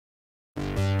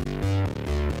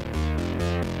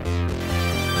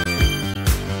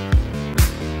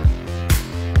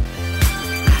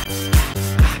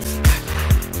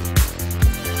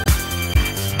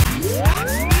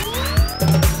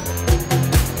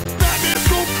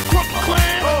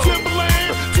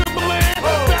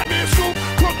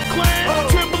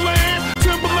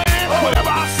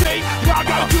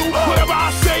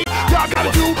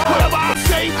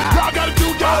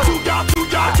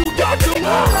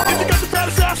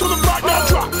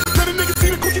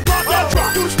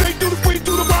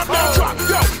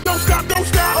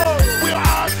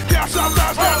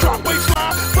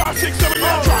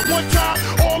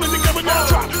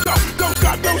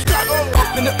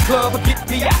Up in the club, I get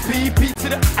VIP, P to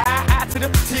the I to the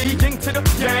T, yin to the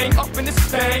yang. Up in this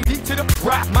thing, D to the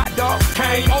rock, my dog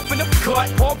came. Open the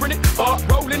cut, pouring it up,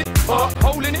 rolling it up,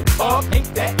 holding it up. Ain't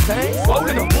that thing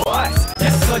swollen or what?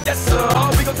 Yes sir, yes sir.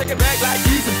 Oh, we gon' take it back like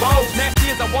these and bows.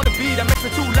 Nasty as I wanna be, that makes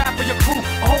me too loud for your crew.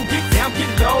 Oh, get down, get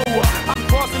low. I'm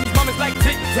crossing these moments like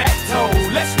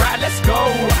tic-tac-toe. Let's ride, let's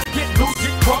go. Get loose,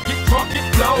 get crunk, get drunk, get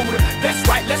blowed. That's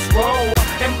right, let's roll.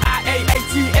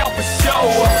 M-I-A-A-T-L for show.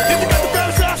 If you got the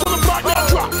baddest ass on the block, now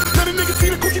drop. Let a nigga see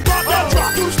the cookie pop, now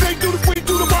drop. Do the snake, do the freak,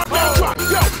 do the rock, now drop.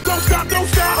 Yo, don't stop, don't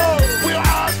stop. Wheel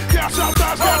eyes, down south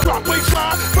thighs, now drop.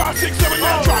 Waistline, 5, 6, 7,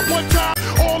 now drop. One time,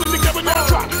 all in together, now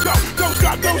drop. Yo, don't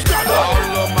stop, don't stop. All the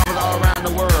little mamas all around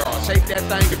the world, shake that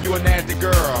thing if you a nasty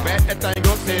girl. Back that thing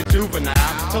up, say juvenile.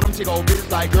 Tell them chick old bitches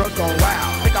like girls gone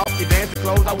wild. Take off your dancing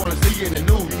clothes, I wanna see you in the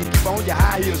nude. You can keep on your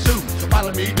high heel shoes.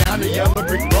 Follow me down the yellow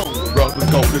brick road. Brothers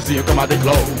go to see you come out the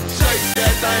glow. Shake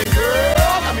that thing, girl.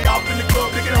 Got me out in the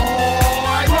club, looking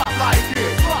hard. Drop like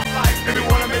this, drop like this. If you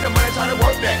wanna make the money, try to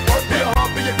work that. Work that.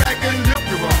 Hump in your back and lift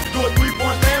you up. Do a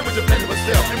 3-point stand with your pleasure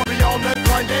myself. You wanna be all that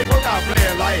grind day, work out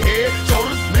playing like head,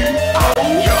 shoulders, knees, oh.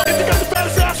 Yo, if you got the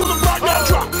baddest ass on the block, now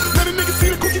drop. Let a nigga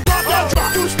see the cookie pop, now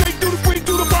drop. Do the snake, do the freak,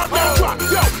 do the rock, now drop.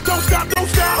 Yo, don't stop, don't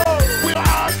stop. Wheel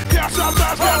eyes, down south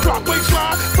thighs, now drop.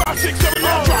 Waistline, 5, 6, 7,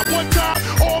 now drop. One time,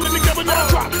 all in together, now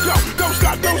drop. Yo, don't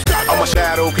stop, don't stop. All my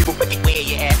shadow people, where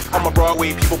you at? All my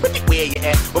Broadway people, where you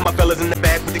at? With my fellas in the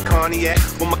back with the cognac.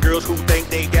 With my girls who think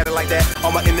they got it like that.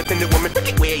 All my independent women,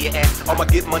 where you at? All my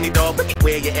get money dog,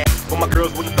 where you at? With my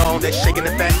girls with the thong that's shaking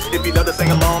the fat. If you love to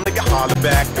sing along, nigga holler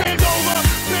back. Bend over.